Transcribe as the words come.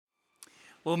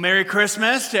Well, Merry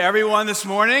Christmas to everyone this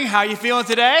morning. How are you feeling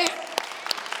today?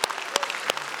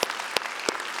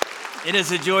 It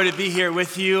is a joy to be here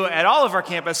with you at all of our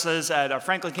campuses, at our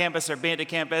Franklin campus, our Bandit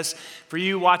campus. For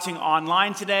you watching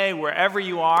online today, wherever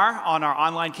you are on our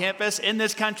online campus, in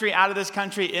this country, out of this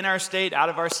country, in our state, out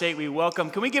of our state, we welcome.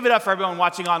 Can we give it up for everyone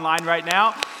watching online right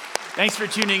now? Thanks for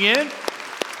tuning in.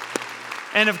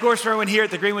 And of course, for everyone here at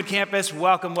the Greenwood campus,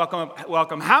 welcome, welcome,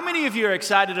 welcome. How many of you are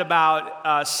excited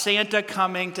about Santa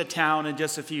coming to town in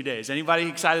just a few days? Anybody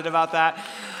excited about that?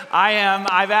 I am.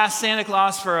 I've asked Santa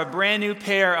Claus for a brand new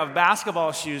pair of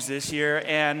basketball shoes this year,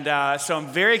 and so I'm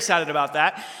very excited about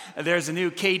that. There's a new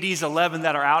KD's 11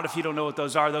 that are out. If you don't know what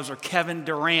those are Kevin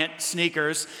Durant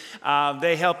sneakers.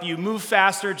 They help you move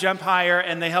faster, jump higher,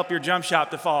 and they help your jump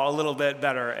shot to fall a little bit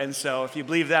better. And so if you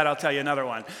believe that, I'll tell you another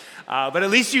one. But at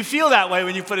least you feel that way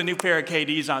when you put a new pair of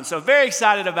KDs on. So very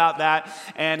excited about that.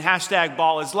 And hashtag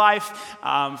ball is life.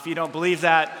 If you don't believe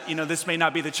that, this may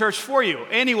not be the church for you.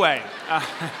 Anyway,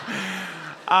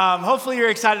 hopefully you're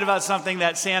excited about something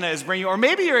that Santa is bringing, or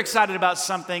maybe you're excited about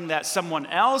something that someone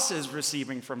else is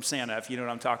receiving from Santa, if you know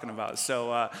what I'm talking about.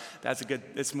 So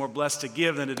it's more blessed to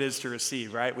give than it is to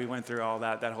receive, right? We went through all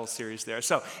that whole series there.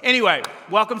 So anyway,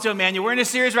 welcome to Emmanuel. We're in a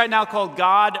series right now called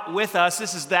God With Us.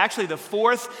 This is actually the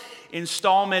fourth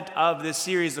installment of this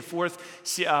series, the fourth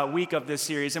week of this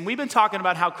series. And we've been talking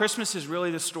about how Christmas is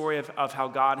really the story of how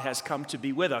God has come to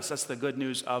be with us. That's the good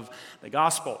news of the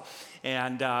gospel.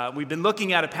 And we've been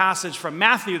looking at a passage from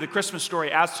Matthew, the Christmas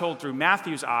story as told through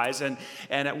Matthew's eyes. And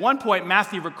at one point,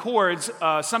 Matthew records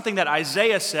something that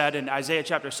Isaiah said in Isaiah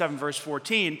chapter 7, verse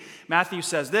 14. Matthew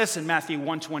says this in Matthew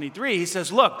 1:23. He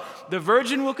says, "Look, the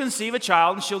virgin will conceive a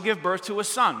child and she'll give birth to a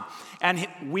son. And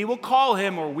we will call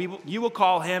him, you will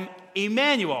call him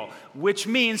Emmanuel," which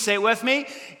means, say it with me,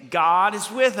 God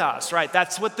is with us, right?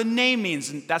 That's what the name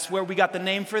means, and that's where we got the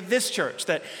name for this church.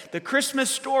 That the Christmas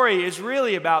story is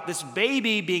really about this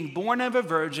baby being born of a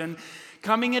virgin,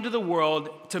 coming into the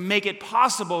world to make it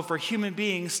possible for human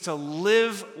beings to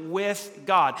live with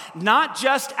God. Not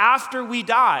just after we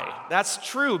die. That's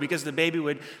true, because the baby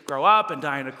would grow up and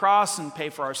die on a cross and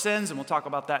pay for our sins, and we'll talk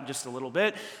about that in just a little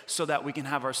bit, so that we can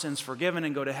have our sins forgiven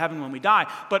and go to heaven when we die.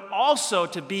 But also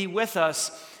to be with us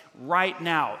right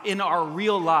now, in our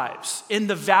real lives, in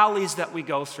the valleys that we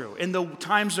go through, in the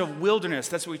times of wilderness.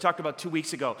 That's what we talked about 2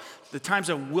 weeks ago, the times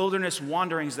of wilderness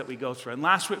wanderings that we go through. And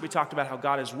last week we talked about how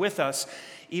God is with us,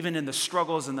 even in the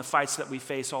struggles and the fights that we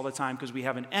face all the time, because we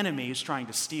have an enemy who's trying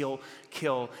to steal,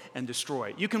 kill, and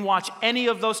destroy. You can watch any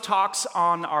of those talks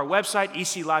on our website,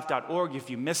 eclife.org. If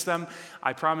you miss them,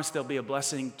 I promise they'll be a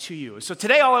blessing to you. So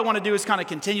today all I want to do is kind of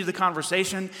continue the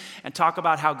conversation and talk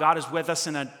about how God is with us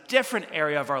in a different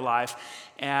area of our life,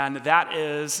 and that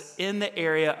is in the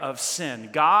area of sin.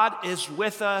 God is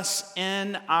with us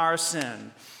in our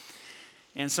sin.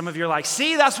 And some of you are like,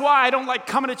 see, that's why I don't like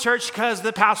coming to church, because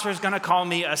the pastor is going to call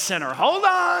me a sinner. Hold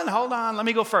on. Let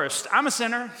me go first. I'm a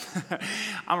sinner.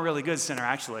 I'm a really good sinner,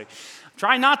 actually.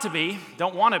 Try not to be,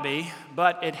 don't want to be,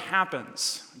 but it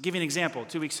happens. I'll give you an example.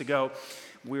 2 weeks ago,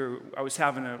 I was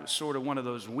having a sort of one of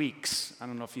those weeks. I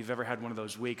don't know if you've ever had one of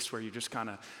those weeks where you're just kind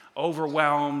of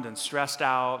overwhelmed and stressed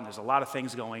out, and there's a lot of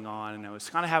things going on. And I was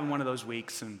kind of having one of those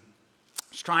weeks, and I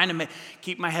was trying to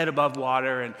keep my head above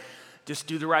water and just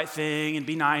do the right thing and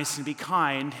be nice and be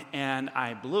kind, and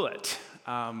I blew it.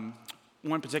 One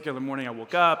particular morning I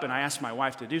woke up and I asked my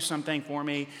wife to do something for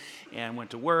me, and went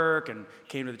to work and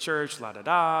came to the church, a lot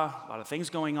of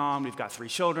things going on. We've got 3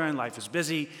 children, life is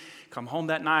busy. Come home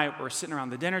that night, we're sitting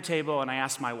around the dinner table, and I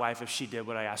asked my wife if she did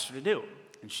what I asked her to do,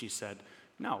 and she said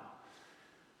no.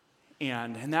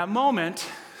 And in that moment,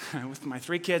 with my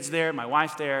 3 kids there, my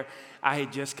wife there, I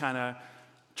had just kind of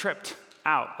tripped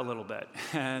out a little bit,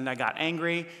 and I got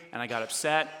angry and I got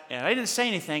upset, and I didn't say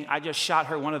anything. I just shot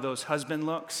her one of those husband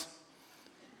looks.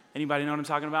 Anybody know what I'm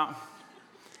talking about?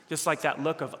 Just like that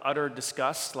look of utter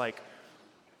disgust, like,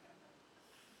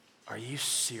 are you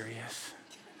serious?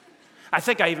 I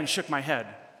think I even shook my head,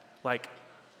 like,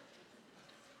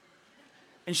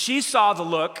 and she saw the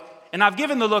look, and I've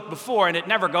given the look before, and it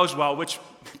never goes well, which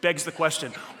begs the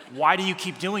question, why do you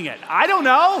keep doing it? I don't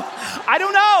know.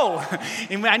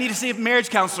 And I need to see a marriage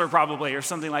counselor probably, or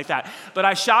something like that. But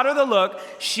I shot her the look,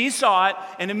 she saw it,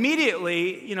 and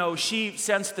immediately, she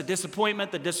sensed the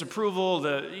disappointment, the disapproval,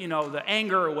 the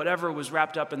anger, or whatever was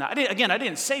wrapped up in that. I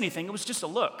didn't say anything, it was just a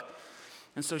look.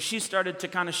 And so she started to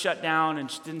kind of shut down,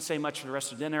 and she didn't say much for the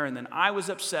rest of dinner, and then I was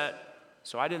upset,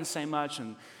 so I didn't say much,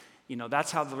 and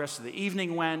that's how the rest of the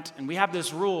evening went. And we have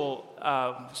this rule,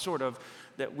 sort of,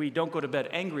 that we don't go to bed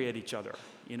angry at each other,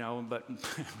 but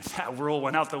that rule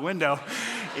went out the window.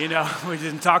 We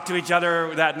didn't talk to each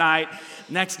other that night.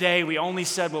 Next day, we only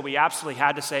said what we absolutely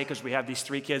had to say because we have these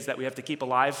 3 kids that we have to keep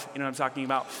alive. You know what I'm talking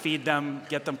about? Feed them,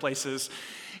 get them places.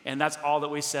 And that's all that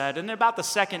we said. And about the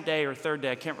 2nd day or 3rd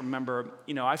day, I can't remember,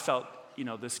 I felt,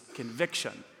 this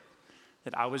conviction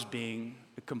that I was being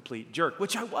a complete jerk,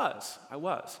 which I was.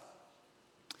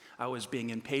 I was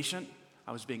being impatient.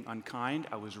 I was being unkind.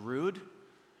 I was rude.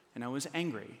 And I was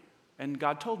angry. And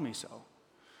God told me so.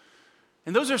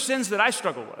 And those are sins that I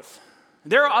struggle with.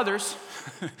 There are others,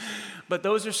 but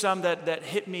those are some that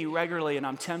hit me regularly, and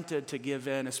I'm tempted to give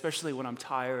in, especially when I'm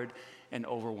tired and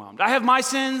overwhelmed. I have my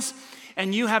sins,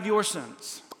 and you have your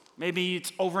sins. Maybe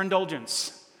it's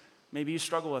overindulgence. Maybe you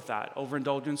struggle with that.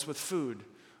 Overindulgence with food,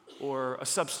 or a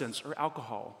substance, or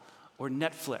alcohol, or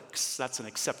Netflix. That's an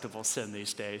acceptable sin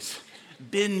these days.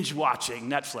 Binge watching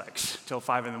Netflix till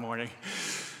 5 in the morning.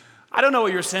 I don't know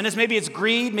what your sin is. Maybe it's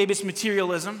greed. Maybe it's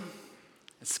materialism.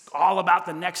 It's all about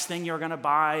the next thing you're going to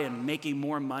buy and making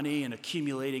more money and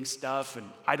accumulating stuff and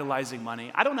idolizing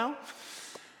money. I don't know.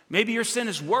 Maybe your sin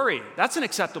is worry. That's an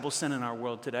acceptable sin in our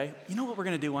world today. You know what we're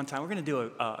going to do one time? We're going to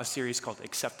do a series called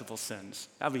Acceptable Sins.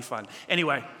 That'll be fun.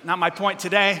 Anyway, not my point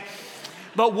today.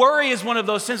 But worry is one of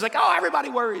those sins like, oh, everybody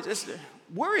worries.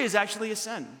 Worry is actually a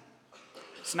sin.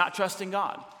 It's not trusting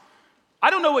God. I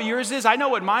don't know what yours is. I know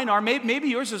what mine are. Maybe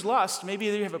yours is lust. Maybe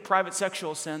you have a private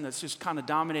sexual sin that's just kind of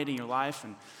dominating your life,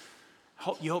 and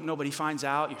you hope nobody finds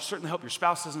out. You certainly hope your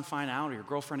spouse doesn't find out, or your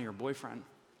girlfriend or your boyfriend.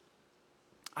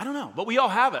 I don't know, but we all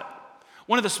have it.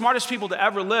 One of the smartest people to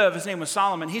ever live, his name was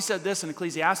Solomon. He said this in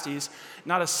Ecclesiastes: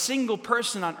 not a single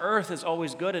person on earth is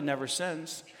always good and never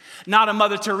sins. Not a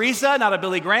Mother Teresa, not a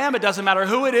Billy Graham. It doesn't matter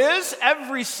who it is.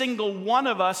 Every single one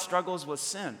of us struggles with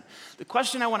sin. The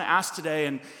question I want to ask today,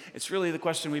 and it's really the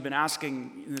question we've been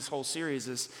asking in this whole series,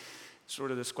 is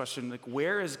sort of this question, like,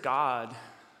 where is God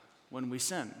when we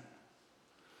sin?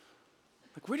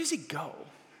 Like, where does he go?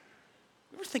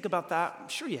 You ever think about that? I'm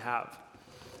sure you have.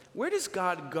 Where does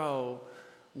God go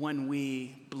when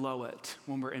we blow it,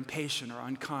 when we're impatient or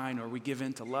unkind, or we give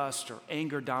in to lust, or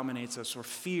anger dominates us, or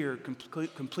fear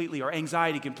completely, or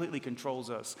anxiety completely controls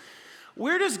us?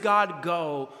 Where does God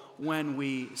go when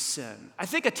we sin? I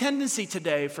think a tendency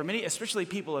today for many, especially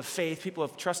people of faith, people who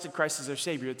have trusted Christ as their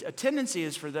Savior, a tendency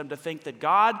is for them to think that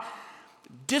God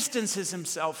distances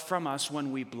himself from us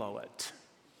when we blow it.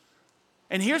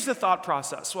 And here's the thought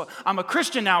process. Well, I'm a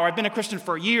Christian now, or I've been a Christian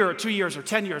for a year, or 2 years, or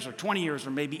 10 years, or 20 years, or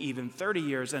maybe even 30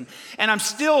 years, and I'm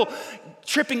still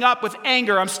tripping up with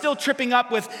anger. I'm still tripping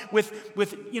up with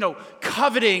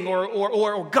coveting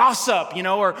or gossip,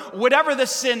 or whatever the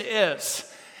sin is.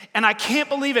 And I can't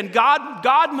believe it.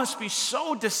 God must be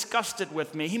so disgusted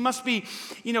with me. He must be,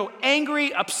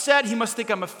 angry, upset. He must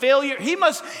think I'm a failure. He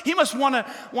must want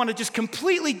to just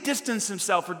completely distance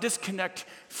himself or disconnect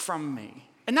from me.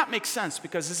 And that makes sense,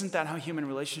 because isn't that how human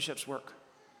relationships work?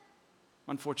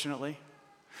 Unfortunately.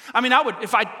 I mean,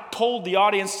 if I polled the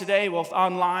audience today, both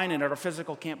online and at our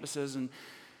physical campuses, and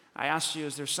I asked you,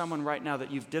 is there someone right now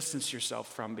that you've distanced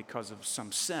yourself from because of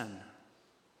some sin,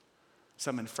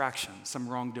 some infraction, some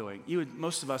wrongdoing?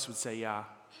 Most of us would say, yeah.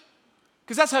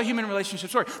 Because that's how human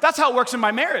relationships work. That's how it works in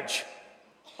my marriage,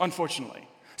 unfortunately.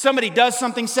 Somebody does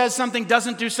something, says something,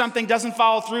 doesn't do something, doesn't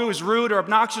follow through, is rude or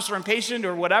obnoxious or impatient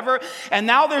or whatever. And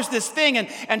now there's this thing,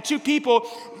 and two people,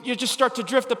 you just start to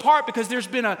drift apart because there's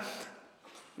been a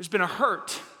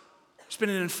hurt. There's been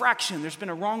an infraction. There's been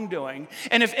a wrongdoing.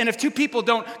 And if two people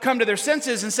don't come to their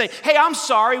senses and say, hey, I'm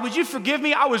sorry, would you forgive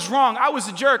me? I was wrong. I was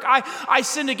a jerk. I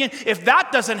sinned again. If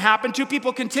that doesn't happen, two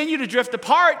people continue to drift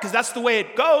apart because that's the way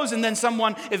it goes. And then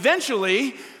someone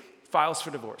eventually files for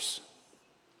divorce.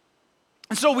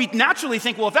 And so we naturally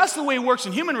think, well, if that's the way it works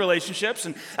in human relationships,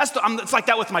 and it's like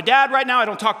that with my dad right now. I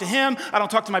don't talk to him. I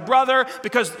don't talk to my brother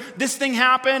because this thing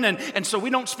happened, and so we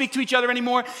don't speak to each other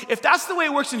anymore. If that's the way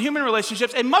it works in human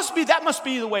relationships, that must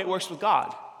be the way it works with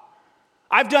God.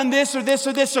 I've done this or this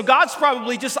or this, so God's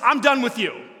probably just, I'm done with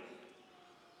you.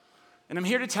 And I'm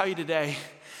here to tell you today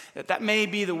that may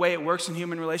be the way it works in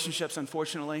human relationships,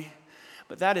 unfortunately,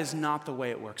 but that is not the way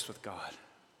it works with God.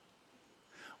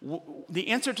 The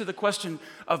answer to the question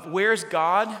of where's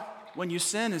God when you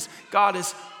sin is God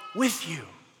is with you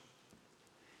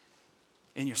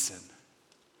in your sin.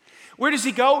 Where does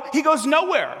he go? He goes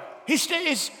nowhere. He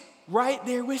stays right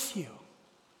there with you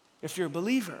if you're a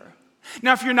believer.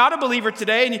 Now, if you're not a believer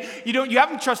today and you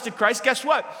haven't trusted Christ, guess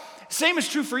what? Same is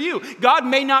true for you. God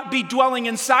may not be dwelling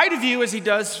inside of you as he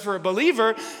does for a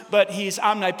believer, but he's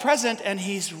omnipresent and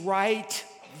he's right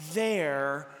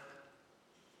there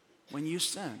when you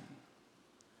sin.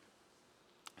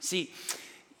 See,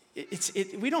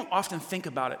 we don't often think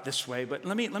about it this way, but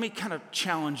let me kind of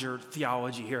challenge your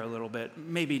theology here a little bit.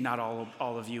 Maybe not all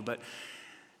of you, but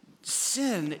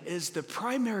sin is the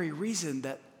primary reason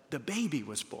that the baby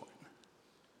was born.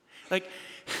 Like,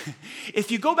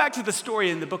 if you go back to the story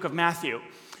in the book of Matthew,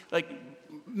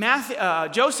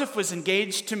 Joseph was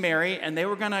engaged to Mary, and they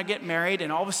were going to get married,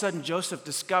 and all of a sudden Joseph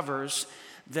discovers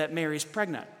that Mary's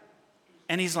pregnant.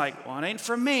 And he's like, well, it ain't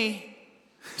from me.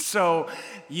 So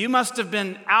you must have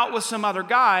been out with some other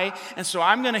guy, and so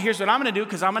here's what I'm going to do,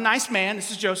 because I'm a nice man.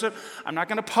 This is Joseph. I'm not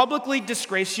going to publicly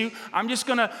disgrace you. I'm just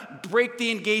going to break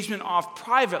the engagement off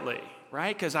privately,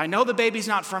 right? Because I know the baby's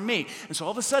not from me. And so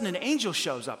all of a sudden an angel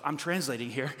shows up. I'm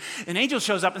translating here. An angel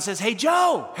shows up and says, hey,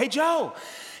 Joe.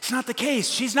 It's not the case.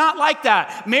 She's not like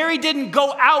that. Mary didn't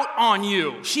go out on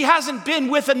you. She hasn't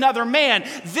been with another man.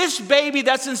 This baby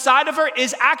that's inside of her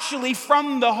is actually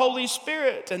from the Holy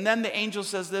Spirit. And then the angel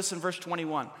says this in verse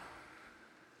 21.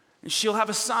 And she'll have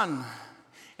a son,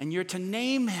 and you're to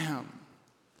name him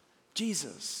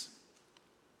Jesus.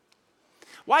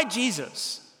 Why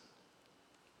Jesus?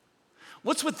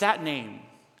 What's with that name?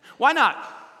 Why not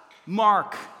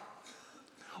Mark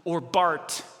or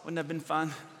Bart? Wouldn't that have been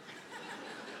fun?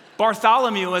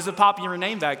 Bartholomew was a popular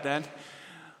name back then.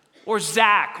 Or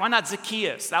Zach. Why not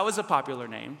Zacchaeus? That was a popular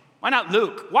name. Why not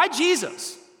Luke? Why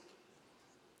Jesus?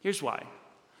 Here's why.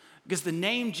 Because the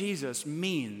name Jesus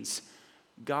means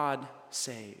God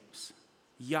saves.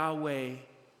 Yahweh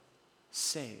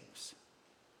saves.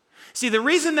 See, the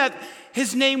reason that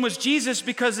his name was Jesus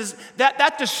because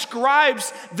that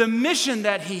describes the mission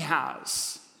that he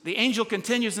has. The angel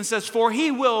continues and says, for he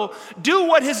will do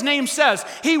what his name says.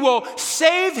 He will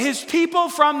save his people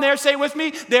from say with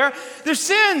me, their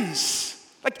sins.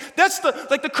 That's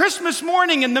the Christmas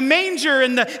morning and the manger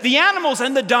and the animals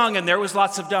and the dung. And there was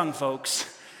lots of dung, folks.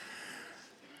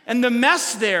 And the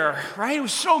mess there, right? It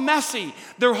was so messy.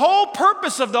 The whole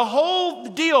purpose of the whole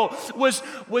deal was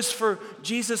for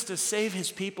Jesus to save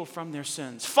his people from their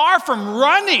sins. Far from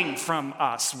running from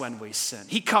us when we sin,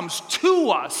 he comes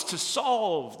to us to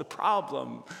solve the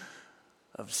problem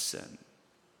of sin.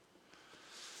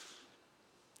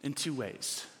 In two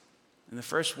ways. In the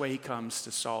first way, he comes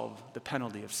to solve the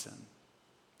penalty of sin.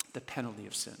 The penalty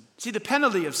of sin. See, the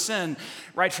penalty of sin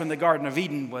right from the Garden of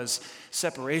Eden was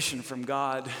separation from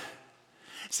God.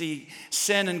 See,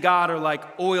 sin and God are like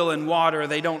oil and water.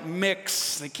 They don't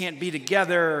mix. They can't be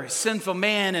together. Sinful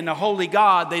man and a holy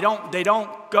God, they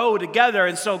don't go together.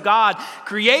 And so God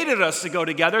created us to go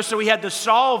together. So he had to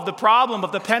solve the problem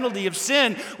of the penalty of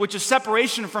sin, which is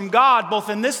separation from God, both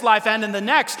in this life and in the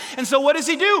next. And so what does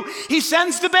he do? He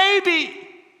sends the baby.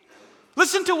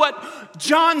 Listen to what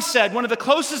John said, one of the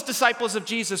closest disciples of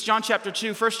Jesus, John chapter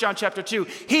 2, 1 John chapter 2.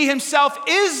 He himself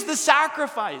is the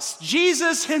sacrifice.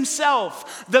 Jesus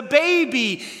himself, the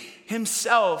baby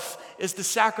himself, is the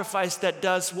sacrifice that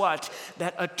does what?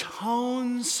 That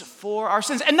atones for our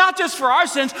sins. And not just for our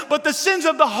sins, but the sins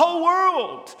of the whole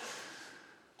world.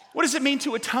 What does it mean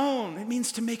to atone? It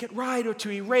means to make it right or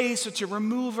to erase or to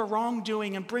remove a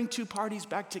wrongdoing and bring two parties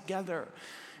back together.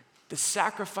 The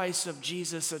sacrifice of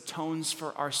Jesus atones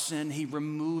for our sin. He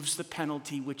removes the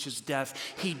penalty, which is death.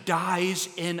 He dies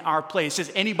in our place. Is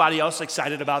anybody else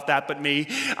excited about that but me?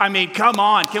 I mean, come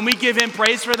on. Can we give him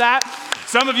praise for that?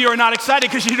 Some of you are not excited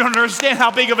because you don't understand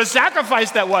how big of a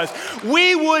sacrifice that was.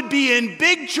 We would be in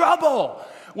big trouble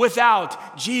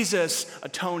without Jesus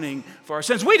atoning for our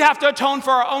sins. We'd have to atone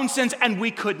for our own sins, and we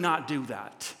could not do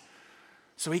that.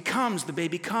 So he comes, the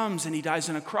baby comes, and he dies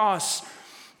on a cross.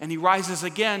 And he rises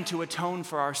again to atone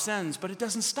for our sins. But it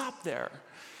doesn't stop there.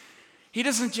 He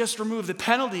doesn't just remove the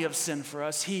penalty of sin for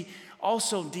us. He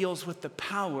also deals with the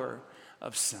power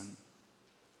of sin.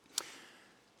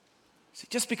 See,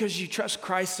 just because you trust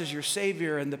Christ as your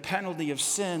Savior and the penalty of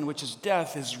sin, which is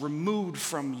death, is removed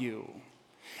from you,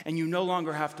 and you no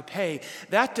longer have to pay,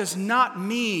 that does not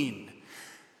mean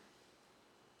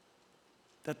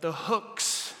that the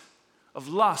hooks of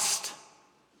lust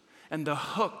and the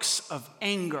hooks of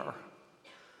anger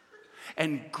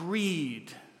and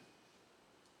greed,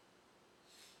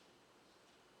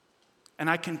 and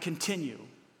I can continue,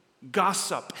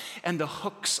 gossip and the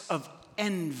hooks of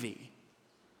envy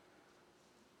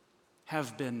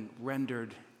have been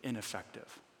rendered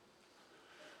ineffective.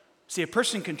 See, a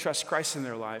person can trust Christ in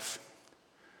their life,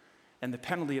 and the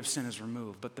penalty of sin is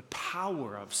removed, but the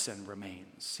power of sin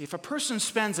remains. If a person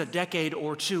spends a decade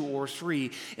or two or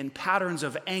three in patterns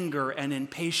of anger and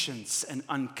impatience and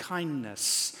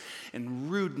unkindness and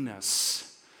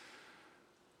rudeness,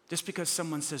 just because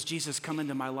someone says, Jesus, come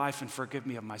into my life and forgive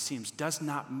me of my sins, does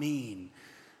not mean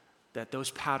that those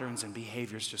patterns and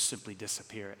behaviors just simply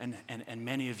disappear. And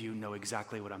many of you know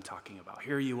exactly what I'm talking about.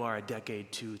 Here you are a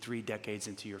decade, 2, 3 decades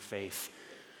into your faith,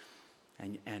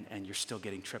 and you're still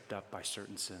getting tripped up by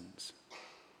certain sins.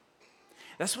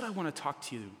 That's what I want to talk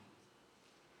to you,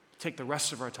 take the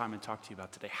rest of our time and talk to you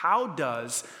about today. How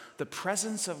does the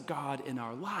presence of God in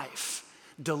our life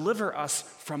deliver us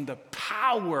from the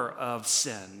power of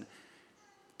sin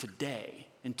today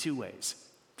in two ways?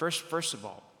 First of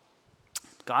all,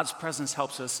 God's presence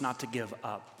helps us not to give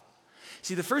up.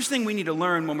 See, the first thing we need to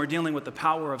learn when we're dealing with the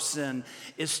power of sin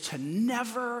is to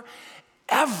never,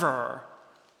 ever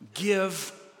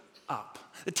give up.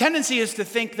 The tendency is to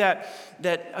think that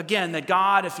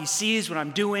God, if he sees what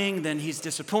I'm doing, then he's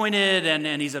disappointed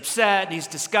and he's upset and he's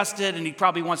disgusted and he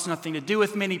probably wants nothing to do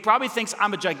with me and he probably thinks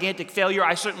I'm a gigantic failure.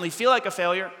 I certainly feel like a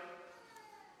failure.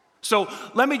 So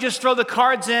let me just throw the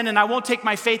cards in and I won't take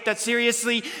my faith that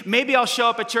seriously. Maybe I'll show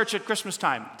up at church at Christmas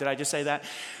time. Did I just say that?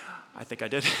 I think I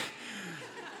did.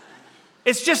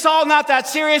 It's just all not that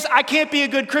serious. I can't be a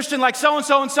good Christian like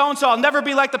so-and-so and so-and-so. I'll never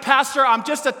be like the pastor. I'm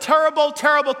just a terrible,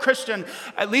 terrible Christian.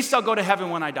 At least I'll go to heaven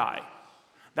when I die.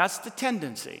 That's the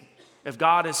tendency. If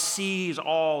God sees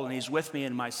all and he's with me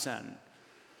in my sin.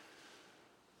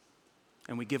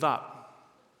 And we give up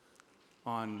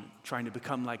on trying to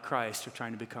become like Christ or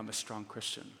trying to become a strong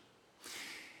Christian.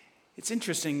 It's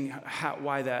interesting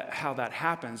how that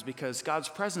happens because God's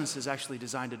presence is actually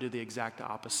designed to do the exact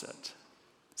opposite.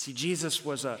 See, Jesus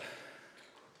was a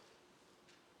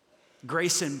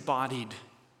grace embodied.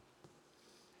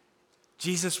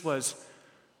 Jesus was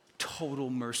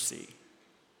total mercy.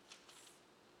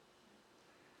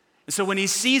 And so when he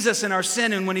sees us in our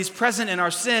sin and when he's present in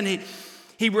our sin,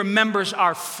 he remembers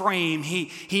our frame.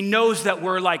 He knows that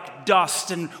we're like dust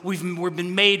and we've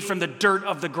been made from the dirt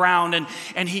of the ground.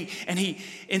 And he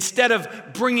instead of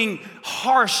bringing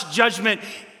harsh judgment,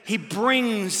 he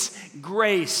brings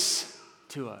grace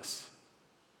to us.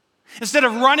 Instead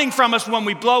of running from us when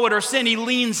we blow it or sin, he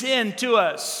leans in to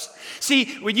us.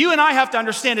 See, what you and I have to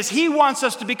understand is he wants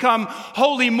us to become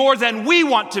holy more than we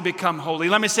want to become holy.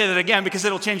 Let me say that again because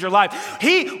it'll change your life.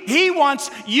 He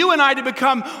wants you and I to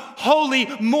become holy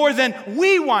more than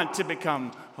we want to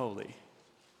become holy.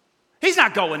 He's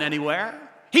not going anywhere.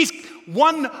 He's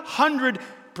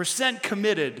 100%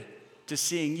 committed to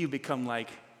seeing you become like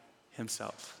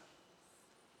himself.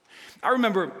 I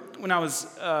remember when I was,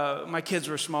 my kids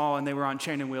were small and they were on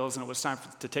training wheels and it was time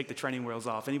to take the training wheels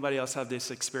off. Anybody else have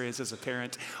this experience as a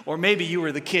parent? Or maybe you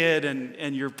were the kid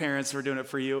and your parents were doing it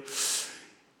for you.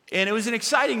 And it was an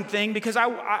exciting thing because I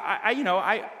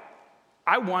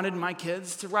wanted my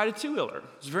kids to ride a two-wheeler. It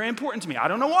was very important to me. I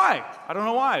don't know why.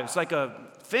 It's like a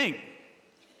thing.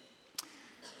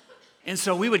 And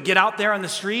so we would get out there on the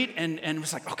street and it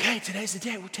was like, okay, today's the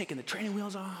day. We're taking the training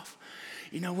wheels off.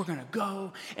 We're going to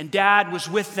go. And Dad was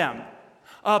with them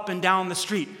up and down the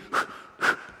street.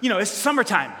 It's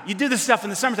summertime. You do this stuff in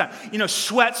the summertime.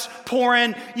 Sweat's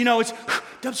pouring. It's down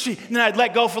the street. And then I'd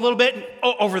let go for a little bit and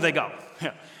over they go.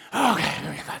 Yeah.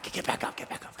 Okay, get back up.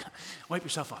 Wipe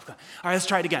yourself off. All right, let's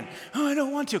try it again. Oh, I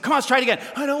don't want to. Come on, let's try it again.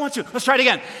 I don't want to. Let's try it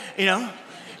again.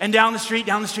 And down the street,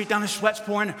 sweat's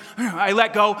pouring. I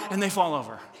let go and they fall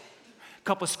over. A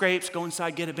couple of scrapes, go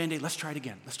inside, get a Band-Aid. Let's try it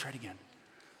again.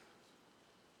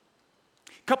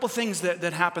 A couple things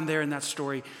that happened there in that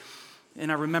story,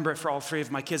 and I remember it for all three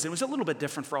of my kids. It was a little bit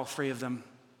different for all three of them.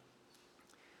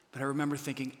 But I remember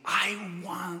thinking, I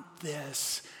want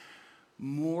this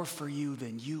more for you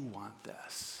than you want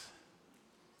this.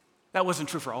 That wasn't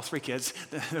true for all three kids.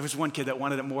 There was one kid that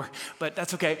wanted it more, but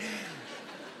that's okay.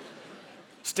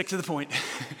 Stick to the point.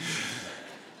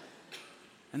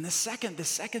 And the second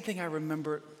thing I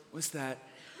remember was that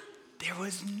there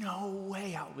was no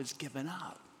way I was giving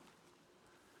up.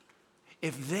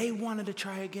 If they wanted to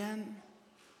try again,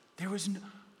 I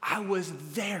was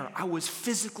there. I was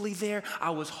physically there. I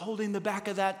was holding the back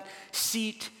of that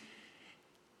seat.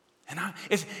 And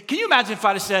can you imagine if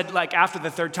I'd have said, like, after the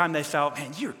third time they fell,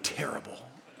 man, you're terrible.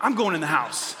 I'm going in the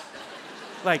house.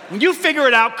 Like, when you figure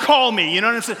it out, call me. You know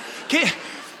what I'm saying?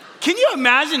 Can you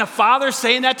imagine a father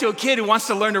saying that to a kid who wants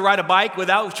to learn to ride a bike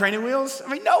without training wheels?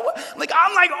 I mean, no,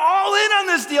 I'm like all in on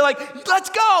this deal. Like,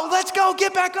 let's go,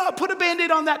 get back up, put a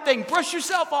Band-Aid on that thing, brush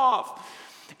yourself off.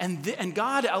 And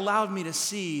God allowed me to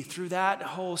see through that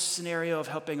whole scenario of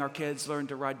helping our kids learn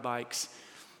to ride bikes,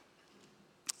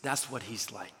 that's what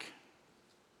he's like.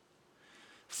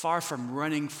 Far from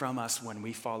running from us when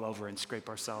we fall over and scrape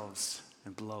ourselves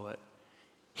and blow it,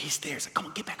 he's there. He's like, come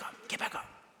on, get back up.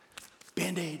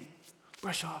 Band-Aid,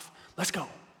 brush off, let's go.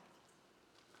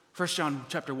 1 John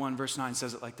chapter 1, verse 9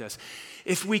 says it like this.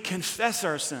 If we confess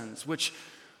our sins, which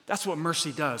that's what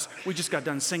mercy does. We just got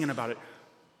done singing about it.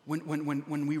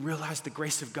 When we realize the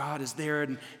grace of God is there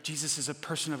and Jesus is a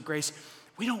person of grace,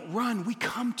 we don't run, we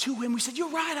come to him. We said, you're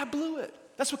right, I blew it.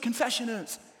 That's what confession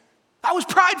is. I was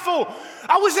prideful.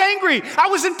 I was angry. I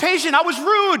was impatient. I was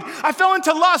rude. I fell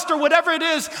into lust or whatever it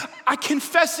is. I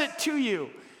confess it to you.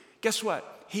 Guess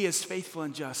what? He is faithful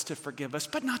and just to forgive us,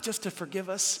 but not just to forgive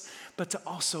us, but to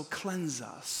also cleanse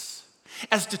us.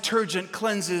 As detergent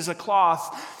cleanses a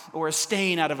cloth or a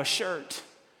stain out of a shirt,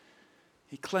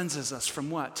 he cleanses us from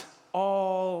what?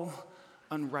 All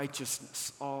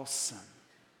unrighteousness, all sin.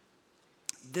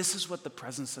 This is what the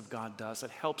presence of God does.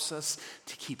 It helps us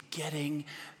to keep getting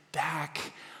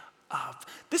back up.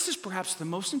 This is perhaps the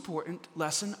most important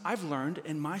lesson I've learned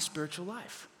in my spiritual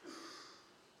life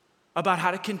about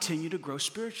how to continue to grow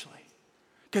spiritually.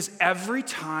 Because every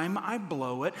time I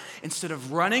blow it, instead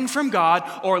of running from God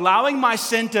or allowing my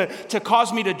sin to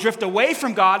cause me to drift away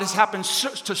from God, as happens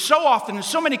so often in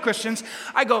so many Christians,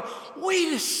 I go,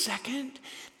 wait a second.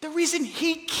 The reason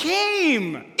he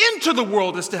came into the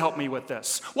world is to help me with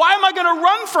this. Why am I going to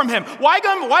run from him? Why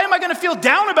am I going to feel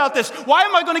down about this? Why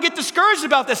am I going to get discouraged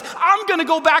about this? I'm going to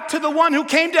go back to the one who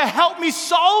came to help me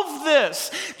solve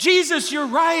this. Jesus, you're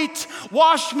right.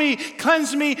 Wash me,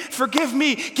 cleanse me, forgive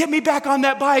me, get me back on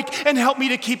that bike, and help me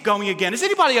to keep going again. Is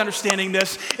anybody understanding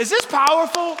this? Is this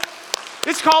powerful?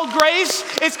 It's called grace.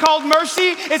 It's called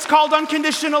mercy. It's called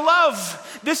unconditional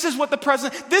love. This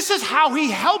is how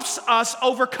he helps us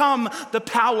overcome the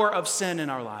power of sin in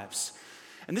our lives.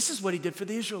 And this is what he did for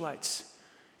the Israelites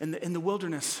in the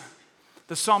wilderness.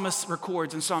 The psalmist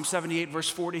records in Psalm 78, verse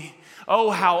 40, oh,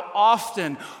 how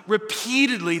often,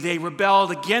 repeatedly they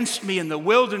rebelled against me in the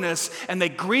wilderness, and they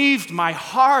grieved my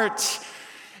heart.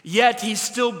 Yet he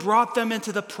still brought them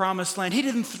into the promised land. He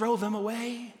didn't throw them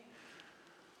away.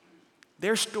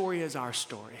 Their story is our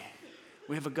story.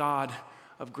 We have a God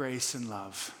of grace and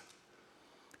love.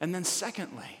 And then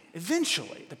secondly,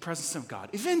 eventually, the presence of God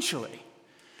eventually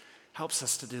helps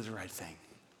us to do the right thing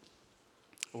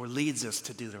or leads us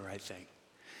to do the right thing.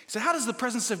 So how does the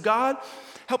presence of God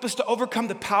help us to overcome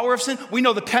the power of sin? We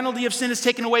know the penalty of sin is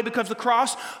taken away because of the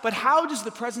cross, but how does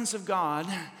the presence of God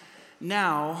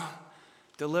now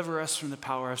deliver us from the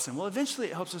power of sin? Well, eventually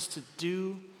it helps us to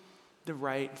do the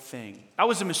right thing. I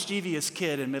was a mischievous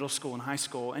kid in middle school and high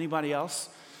school. Anybody else?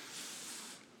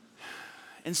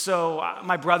 And so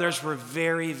my brothers were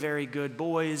very, very good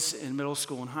boys in middle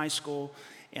school and high school,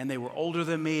 and they were older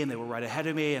than me, and they were right ahead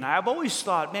of me, and I've always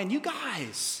thought, man, you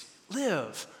guys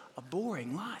live a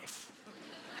boring life.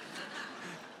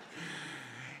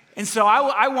 And so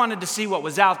I wanted to see what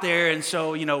was out there, and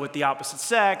so, with the opposite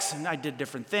sex, and I did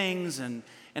different things, and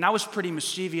I was pretty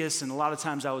mischievous, and a lot of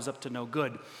times I was up to no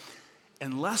good,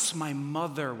 unless my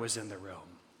mother was in the room.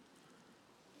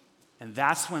 And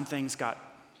that's when things got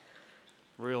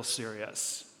real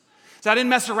serious. So I didn't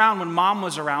mess around when mom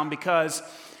was around because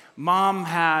mom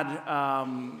had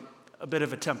a bit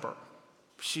of a temper.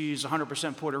 She's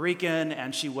 100% Puerto Rican,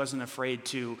 and she wasn't afraid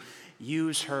to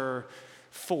use her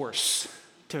force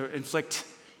to inflict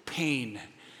pain.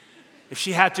 If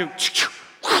she had to,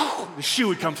 the shoe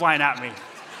would come flying at me.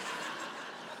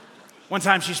 One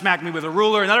time she smacked me with a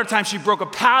ruler. Another time she broke a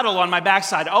paddle on my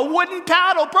backside. A wooden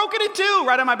paddle, broke it in two,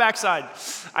 right on my backside.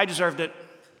 I deserved it.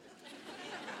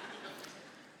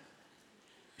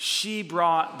 She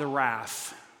brought the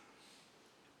wrath.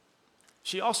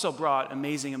 She also brought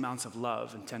amazing amounts of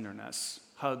love and tenderness,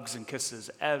 hugs and kisses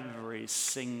every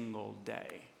single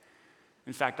day.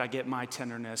 In fact, I get my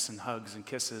tenderness and hugs and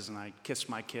kisses, and I kiss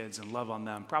my kids and love on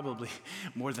them, probably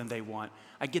more than they want.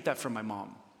 I get that from my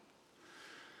mom.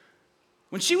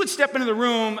 When she would step into the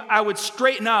room, I would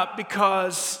straighten up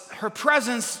because her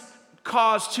presence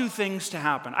caused two things to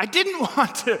happen. I didn't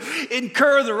want to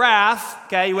incur the wrath.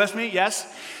 Okay, you with me?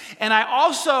 Yes. And I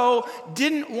also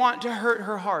didn't want to hurt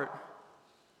her heart.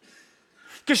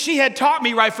 Because she had taught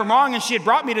me right from wrong, and she had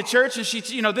brought me to church, and she,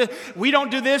 we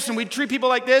don't do this, and we treat people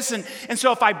like this. And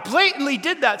so if I blatantly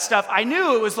did that stuff, I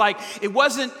knew it was like, it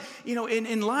wasn't,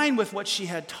 in line with what she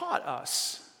had taught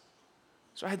us.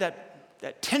 So I had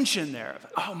that tension there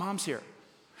of, oh, mom's here.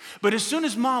 But as soon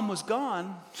as mom was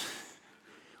gone,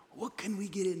 what can we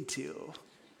get into?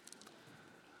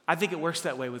 I think it works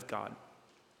that way with God.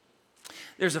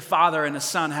 There's a father and a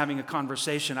son having a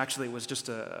conversation. Actually, it was just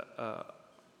a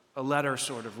letter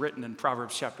sort of written in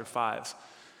Proverbs chapter 5.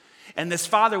 And this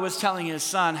father was telling his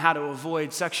son how to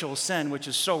avoid sexual sin, which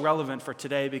is so relevant for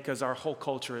today because our whole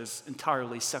culture is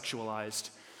entirely sexualized.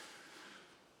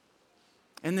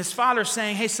 And this father's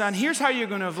saying, hey, son, here's how you're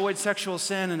going to avoid sexual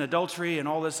sin and adultery and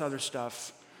all this other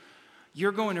stuff.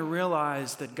 You're going to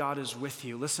realize that God is with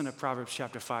you. Listen to Proverbs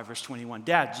chapter 5, verse 21.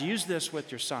 Dads, use this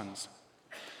with your sons.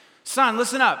 Son,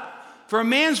 listen up. For a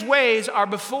man's ways are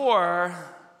before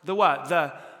the what?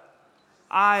 The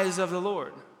eyes of the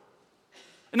Lord.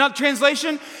 Another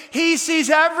translation, he sees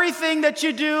everything that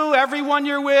you do, everyone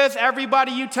you're with,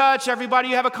 everybody you touch, everybody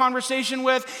you have a conversation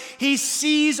with. He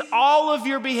sees all of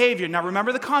your behavior. Now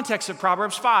remember the context of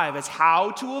Proverbs 5. It's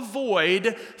how to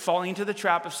avoid falling into the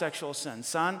trap of sexual sin.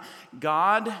 Son,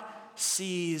 God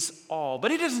sees all.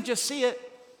 But he doesn't just see it.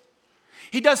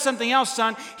 He does something else,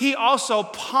 son. He also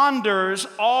ponders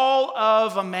all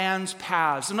of a man's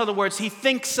paths. In other words, he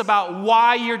thinks about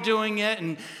why you're doing it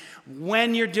and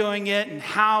when you're doing it and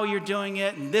how you're doing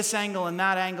it and this angle and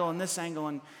that angle and this angle.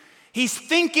 And he's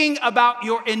thinking about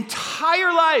your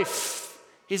entire life.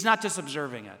 He's not just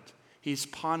observing it. He's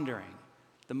pondering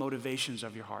the motivations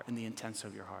of your heart and the intents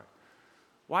of your heart.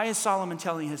 Why is Solomon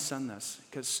telling his son this?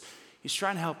 Because he's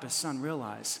trying to help his son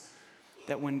realize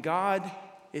that when God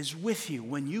is with you,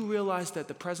 when you realize that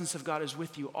the presence of God is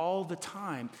with you all the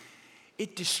time,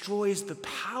 it destroys the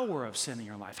power of sin in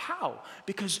your life. How?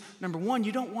 Because number one,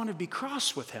 you don't want to be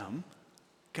cross with him,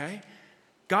 okay?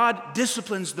 God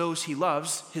disciplines those he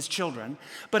loves, his children.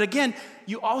 But again,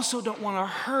 you also don't want to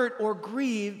hurt or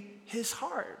grieve his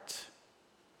heart.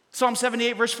 Psalm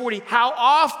 78, verse 40, how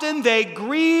often they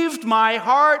grieved my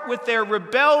heart with their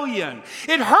rebellion.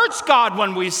 It hurts God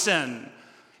when we sin.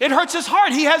 It hurts his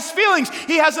heart. He has feelings.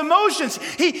 He has emotions.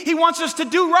 He wants us to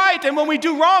do right. And when we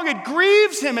do wrong, it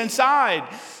grieves him inside.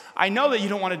 I know that you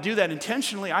don't want to do that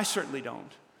intentionally. I certainly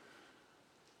don't.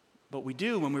 But we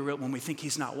do when we think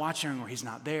he's not watching or he's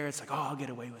not there. It's like, oh, I'll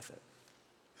get away with it.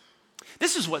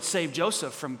 This is what saved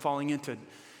Joseph from falling into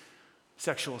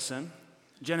sexual sin.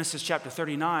 Genesis chapter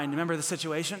 39. Remember the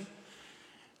situation?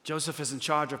 Joseph is in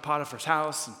charge of Potiphar's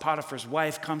house, and Potiphar's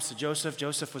wife comes to Joseph.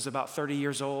 Joseph was about 30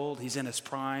 years old. He's in his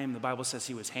prime. The Bible says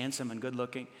he was handsome and good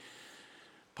looking.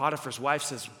 Potiphar's wife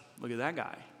says, look at that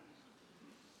guy.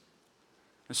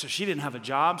 And so she didn't have a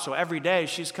job, so every day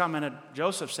she's coming at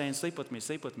Joseph saying, sleep with me,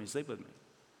 sleep with me, sleep with me.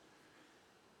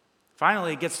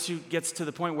 Finally, it gets to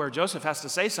the point where Joseph has to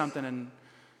say something, and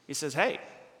he says, hey,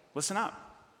 listen up.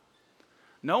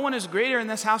 No one is greater in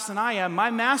this house than I am.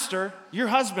 My master, your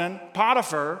husband,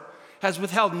 Potiphar, has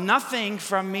withheld nothing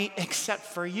from me except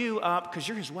for you, because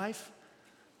you're his wife.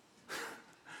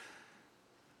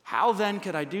 How then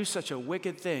could I do such a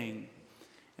wicked thing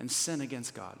and sin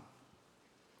against God?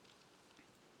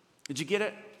 Did you get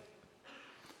it?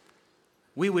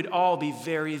 We would all be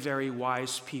very, very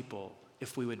wise people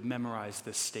if we would memorize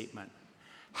this statement.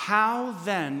 How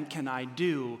then can I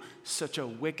do such a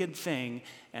wicked thing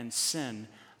and sin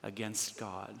against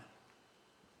God?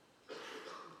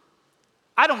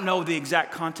 I don't know the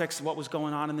exact context of what was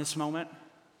going on in this moment,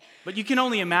 but you can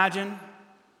only imagine.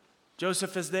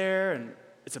 Joseph is there, and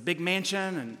it's a big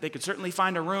mansion, and they could certainly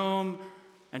find a room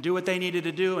and do what they needed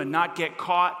to do and not get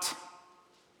caught.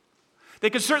 They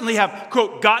could certainly have,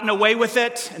 quote, gotten away with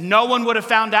it, and no one would have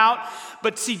found out.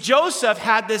 But see, Joseph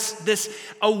had this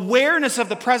awareness of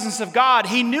the presence of God.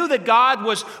 He knew that God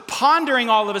was pondering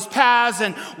all of his paths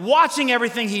and watching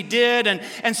everything he did.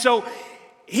 And so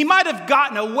he might have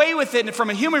gotten away with it from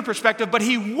a human perspective, but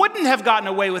he wouldn't have gotten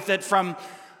away with it from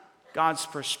God's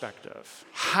perspective.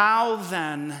 How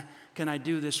then can I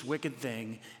do this wicked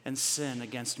thing and sin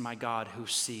against my God who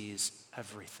sees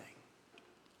everything?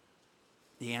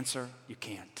 The answer, you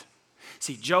can't.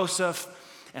 See, Joseph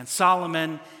and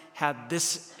Solomon had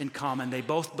this in common. They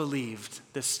both believed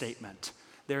this statement.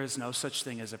 There is no such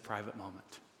thing as a private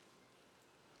moment.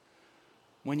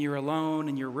 When you're alone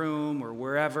in your room or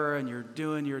wherever and you're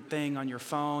doing your thing on your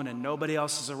phone and nobody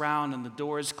else is around and the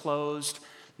door is closed,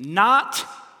 not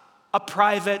a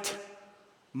private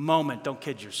moment. Don't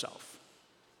kid yourself.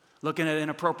 Looking at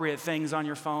inappropriate things on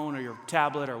your phone or your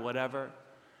tablet or whatever.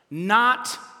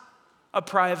 Not a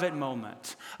private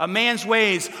moment. A man's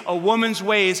ways, a woman's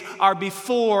ways are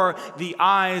before the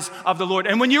eyes of the Lord.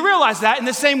 And when you realize that, in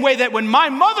the same way that when my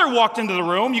mother walked into the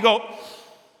room, you go,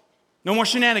 no more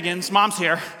shenanigans, mom's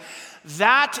here.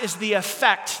 That is the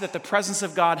effect that the presence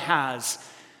of God has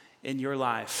in your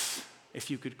life if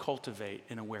you could cultivate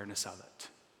an awareness of it.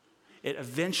 It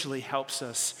eventually helps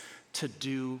us to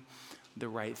do the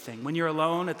right thing. When you're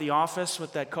alone at the office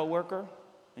with that coworker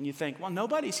and you think, well,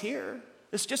 nobody's here.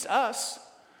 It's just us.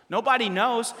 Nobody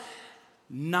knows.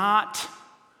 Not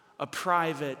a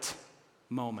private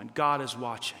moment. God is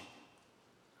watching.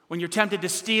 When you're tempted to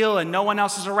steal and no one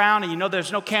else is around and you know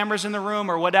there's no cameras in the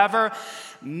room or whatever,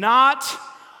 not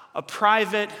a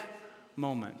private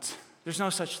moment. There's no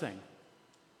such thing.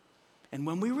 And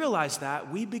when we realize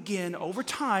that, we begin over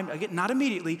time, again, not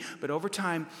immediately, but over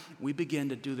time, we begin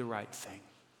to do the right thing.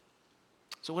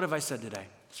 So what have I said today?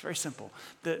 It's very simple.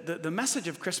 The message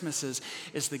of Christmas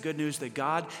is the good news that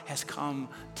God has come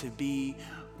to be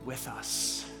with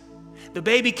us. The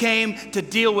baby came to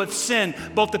deal with sin,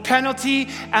 both the penalty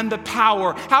and the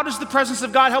power. How does the presence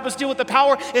of God help us deal with the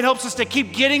power? It helps us to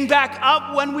keep getting back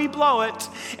up when we blow it.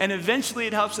 And eventually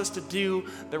it helps us to do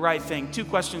the right thing. 2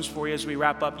 questions for you as we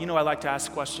wrap up. You know I like to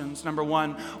ask questions. Number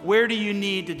 1, where do you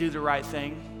need to do the right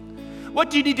thing? What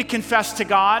do you need to confess to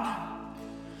God?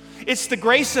 It's the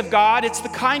grace of God, it's the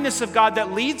kindness of God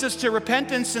that leads us to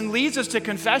repentance and leads us to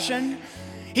confession.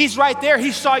 He's right there.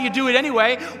 He saw you do it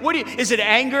anyway. Is it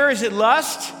anger? Is it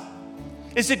lust?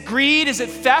 Is it greed? Is it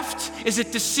theft? Is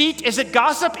it deceit? Is it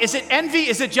gossip? Is it envy?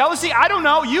 Is it jealousy? I don't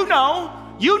know. You know.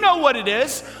 You know what it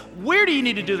is. Where do you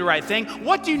need to do the right thing?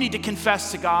 What do you need to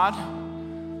confess to God?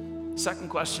 Second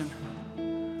question,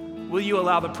 will you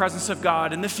allow the presence of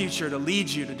God in the future to lead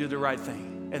you to do the right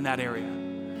thing in that area?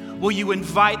 Will you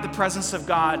invite the presence of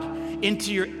God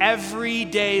into your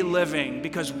everyday living?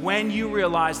 Because when you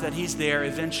realize that He's there,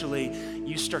 eventually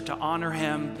you start to honor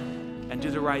Him and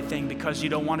do the right thing because you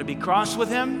don't want to be cross with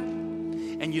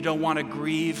Him and you don't want to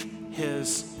grieve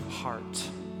His heart.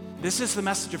 This is the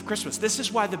message of Christmas. This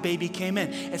is why the baby came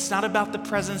in. It's not about the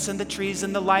presents and the trees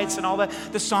and the lights and all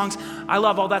the songs. I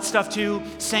love all that stuff too.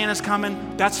 Santa's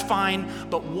coming, that's fine.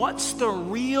 But what's the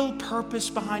real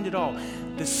purpose behind it all?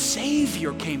 The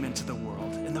Savior came into the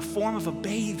world in the form of a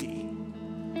baby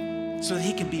so that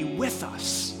He can be with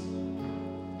us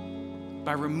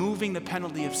by removing the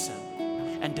penalty of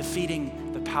sin and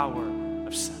defeating the power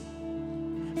of sin.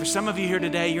 For some of you here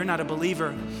today, you're not a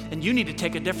believer and you need to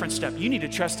take a different step. You need to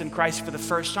trust in Christ for the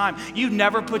first time. You've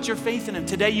never put your faith in Him.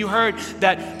 Today you heard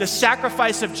that the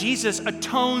sacrifice of Jesus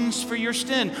atones for your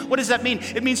sin. What does that mean?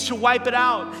 It means to wipe it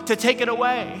out, to take it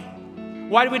away.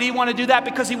 Why would He want to do that?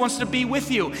 Because He wants to be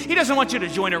with you. He doesn't want you to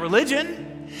join a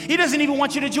religion. He doesn't even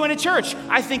want you to join a church.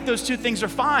 I think those two things are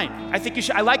fine. I think you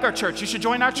should. I like our church. You should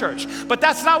join our church. But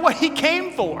that's not what He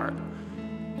came for.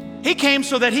 He came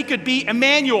so that He could be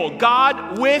Emmanuel,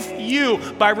 God with you,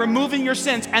 by removing your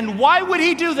sins. And why would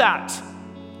He do that?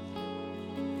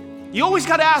 You always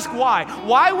got to ask why.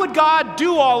 Why would God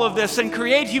do all of this and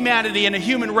create humanity and a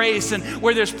human race and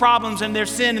where there's problems and there's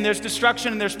sin and there's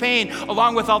destruction and there's pain,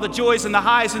 along with all the joys and the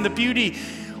highs and the beauty?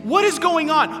 What is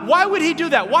going on? Why would He do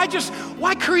that? Why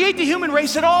create the human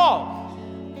race at all?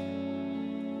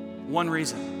 One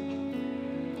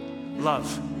reason: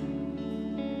 love.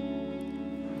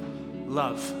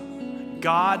 Love.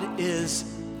 God is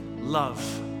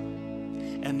love.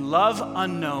 And love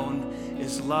unknown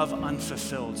is love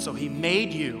unfulfilled. So He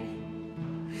made you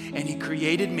and He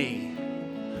created me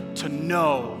to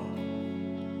know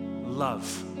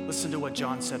love. Listen to what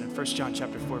John said in 1 John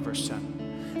chapter 4, verse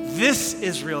 10. This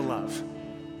is real love.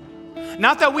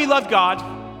 Not that we loved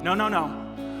God,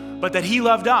 no, but that He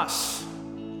loved us.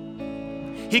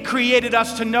 He created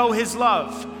us to know His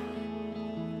love.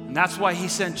 And that's why He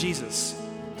sent Jesus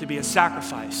to be a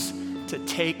sacrifice, to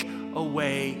take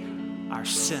away our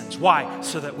sins. Why?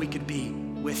 So that we could be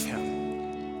with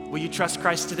Him. Will you trust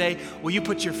Christ today? Will you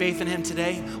put your faith in Him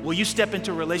today? Will you step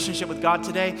into a relationship with God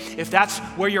today? If that's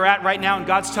where you're at right now and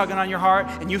God's tugging on your heart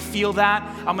and you feel that,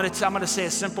 I'm gonna say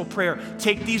a simple prayer.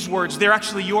 Take these words. They're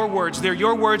actually your words. They're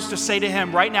your words to say to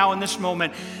Him right now in this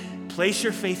moment. Place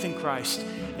your faith in Christ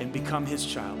and become His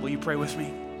child. Will you pray with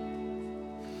me?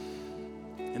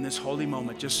 In this holy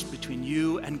moment, just between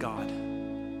you and God,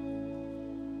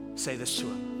 say this to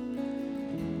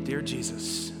Him. Dear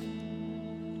Jesus,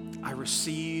 I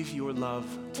receive your love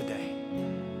today.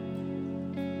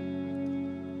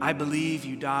 I believe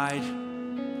you died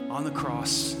on the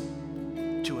cross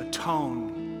to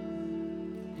atone,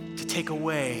 to take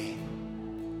away,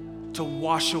 to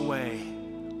wash away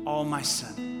all my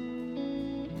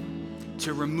sin,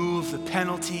 to remove the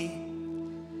penalty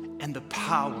and the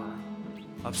power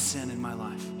of sin in my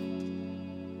life.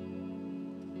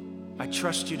 I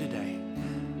trust you today.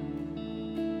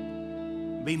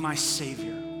 Be my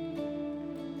Savior.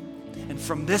 And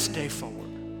from this day forward,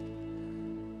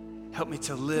 help me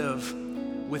to live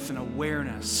with an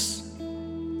awareness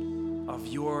of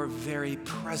your very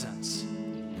presence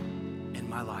in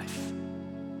my life.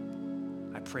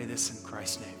 I pray this in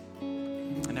Christ's name.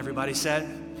 And everybody said,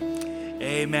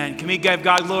 amen. Can we give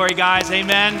God glory, guys?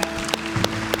 Amen.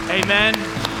 Amen.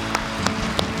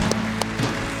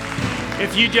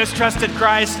 If you just trusted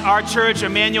Christ, our church,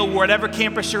 Emmanuel, whatever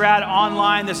campus you're at,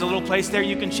 online, there's a little place there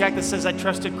you can check that says I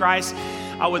trusted Christ.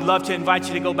 I would love to invite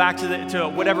you to go back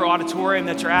to whatever auditorium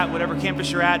that you're at, whatever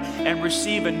campus you're at, and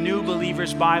receive a new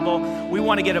believer's Bible. We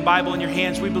want to get a Bible in your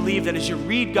hands. We believe that as you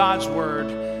read God's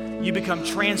word, you become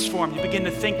transformed. You begin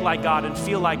to think like God and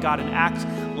feel like God and act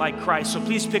like Christ. So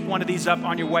please pick one of these up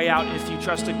on your way out if you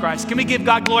trusted Christ. Can we give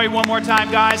God glory one more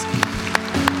time, guys?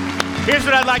 Here's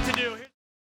what I'd like to do.